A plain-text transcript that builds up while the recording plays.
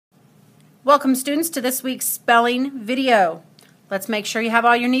Welcome students to this week's spelling video. Let's make sure you have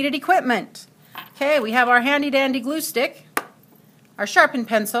all your needed equipment. Okay, we have our handy dandy glue stick, our sharpened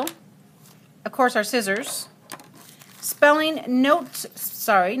pencil, of course our scissors, spelling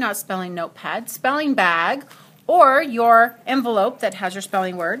bag or your envelope that has your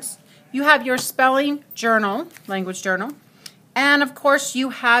spelling words. You have your spelling journal, language journal, and of course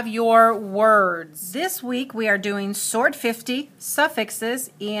you have your words. This week we are doing sort 50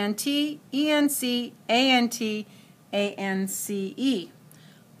 suffixes ent, ence, ant, ance.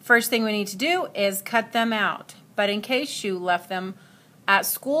 First thing we need to do is cut them out. But in case you left them at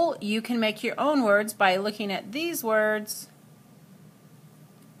school, you can make your own words by looking at these words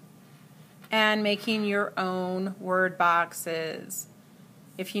and making your own word boxes.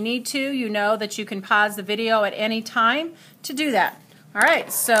 If you need to, you know that you can pause the video at any time to do that.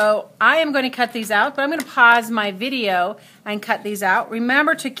 Alright, so I am going to cut these out, but I'm going to pause my video and cut these out.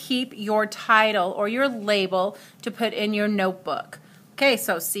 Remember to keep your title or your label to put in your notebook. Okay,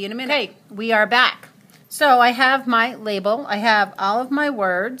 so see you in a minute. Okay, we are back. So I have my label, I have all of my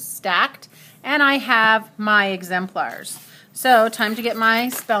words stacked, and I have my exemplars. So time to get my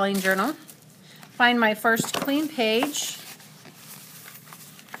spelling journal. Find my first clean page.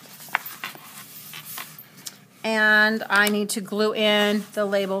 And I need to glue in the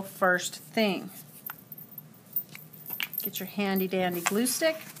label first thing. Get your handy dandy glue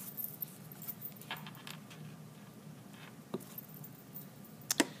stick.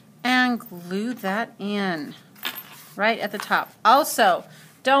 And glue that in right at the top. Also,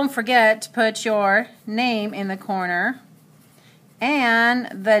 don't forget to put your name in the corner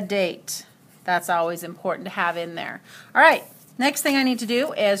and the date. That's always important to have in there. Alright, next thing I need to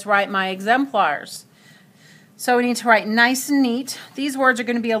do is write my exemplars. So we need to write nice and neat. These words are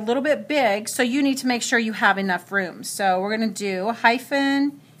going to be a little bit big, so you need to make sure you have enough room. So we're going to do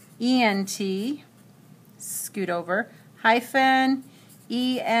hyphen ENT, scoot over, hyphen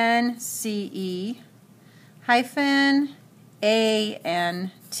ENCE, hyphen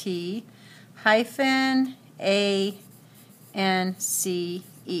ANT, hyphen ANCE.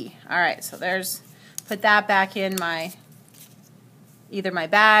 Alright, so there's, put that back in my, either my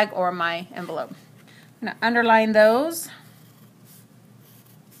bag or my envelope. I'm going to underline those.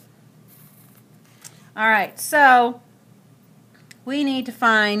 Alright, so we need to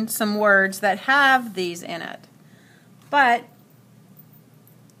find some words that have these in it. But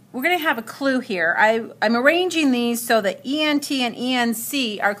we're going to have a clue here. I'm arranging these so that ENT and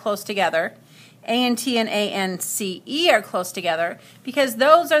ENC are close together. ANT and ANCE are close together because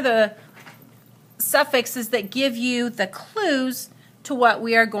those are the suffixes that give you the clues to what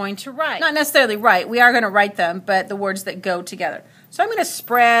we are going to write. Not necessarily write, we are going to write them, but the words that go together. So I'm going to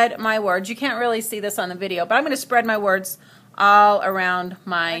spread my words. You can't really see this on the video, but I'm going to spread my words all around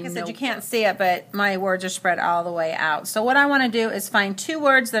my notebook. Like I said, you can't see it, but my words are spread all the way out. So what I want to do is find two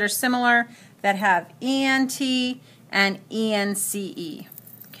words that are similar that have ENT and ENCE.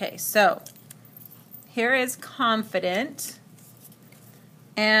 Okay, so here is confident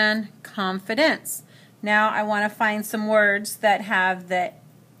and confidence. Now I want to find some words that have the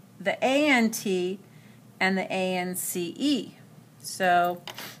ANT and the ANCE. So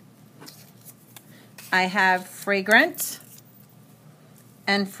I have fragrant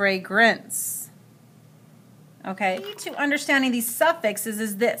and fragrance. Okay. The key to understanding these suffixes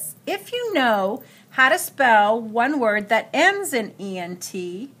is this. If you know how to spell one word that ends in ENT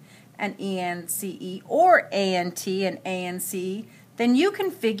and ENCE or ANT and ANCE, then you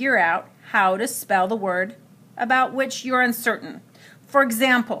can figure out how to spell the word about which you're uncertain. For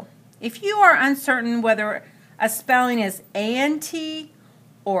example, if you are uncertain whether a spelling is ANT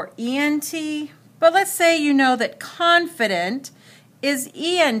or ENT, but let's say you know that confident is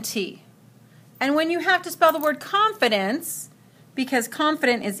ENT. And when you have to spell the word confidence, because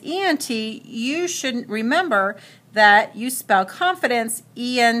confident is ENT, you should remember that you spell confidence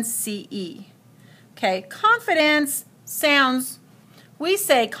ENCE. Okay, confidence sounds, we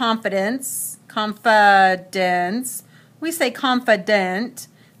say confidence, confidence, we say confident,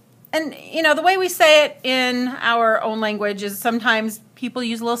 and you know the way we say it in our own language is sometimes people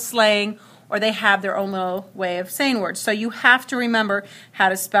use a little slang or they have their own little way of saying words. So you have to remember how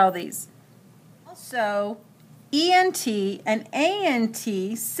to spell these. Also, ENT and ANT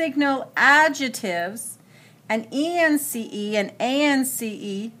signal adjectives and ENCE and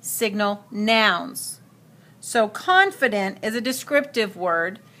ANCE signal nouns. So confident is a descriptive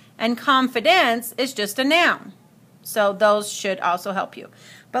word and confidence is just a noun. So those should also help you.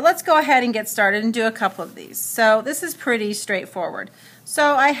 But let's go ahead and get started and do a couple of these. So this is pretty straightforward.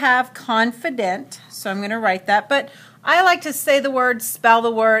 So I have confident, so I'm going to write that, but I like to say the word, spell the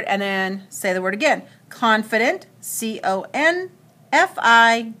word, and then say the word again. Confident, C-O-N-F-I-D-E-N-T.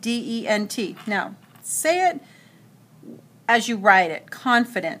 Now, say it as you write it.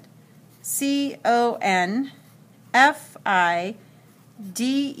 Confident,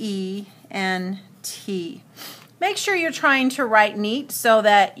 C-O-N-F-I-D-E-N-T. Make sure you're trying to write neat so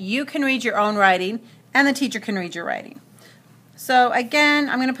that you can read your own writing and the teacher can read your writing. So again,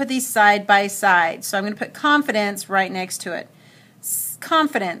 I'm going to put these side by side. So I'm going to put confidence right next to it.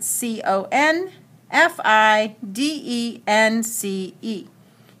 Confidence, C-O-N-F-I-D-E-N-C-E.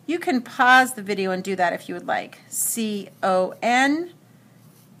 You can pause the video and do that if you would like. C-O-N-F-I-D-E-N-C-E.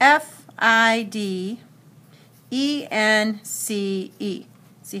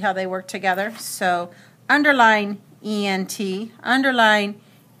 See how they work together? So underline E-N-T, underline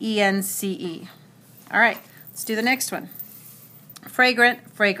E-N-C-E. All right, let's do the next one.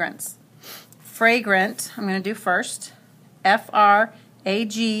 Fragrant, fragrance. Fragrant, I'm going to do first. F-R-A-G-R-A-N-T.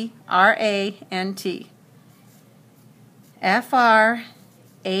 F-R-A-G-R-A-N-T.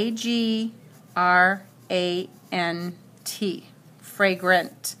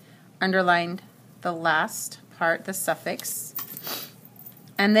 Fragrant. Underlined the last part, the suffix.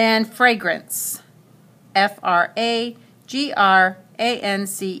 And then fragrance. F-R-A-G-R-A-N-C-E.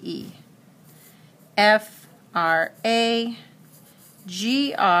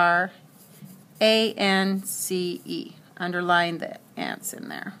 F-R-A-G-R-A-N-C-E. Underline the ants in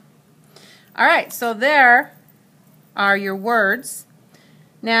there. All right, so there are your words.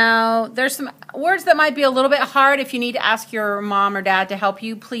 Now, there's some words that might be a little bit hard. If you need to ask your mom or dad to help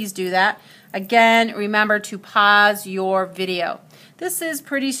you, please do that. Again, remember to pause your video. This is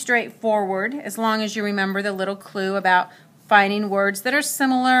pretty straightforward as long as you remember the little clue about finding words that are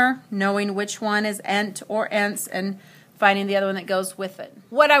similar, knowing which one is ent or ence, and finding the other one that goes with it.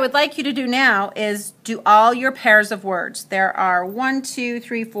 What I would like you to do now is do all your pairs of words. There are 1, 2,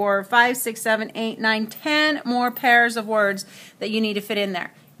 3, 4, 5, 6, 7, 8, 9, 10 more pairs of words that you need to fit in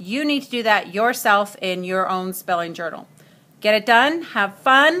there. You need to do that yourself in your own spelling journal. Get it done. Have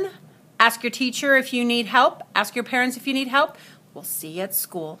fun. Ask your teacher if you need help. Ask your parents if you need help. We'll see you at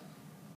school.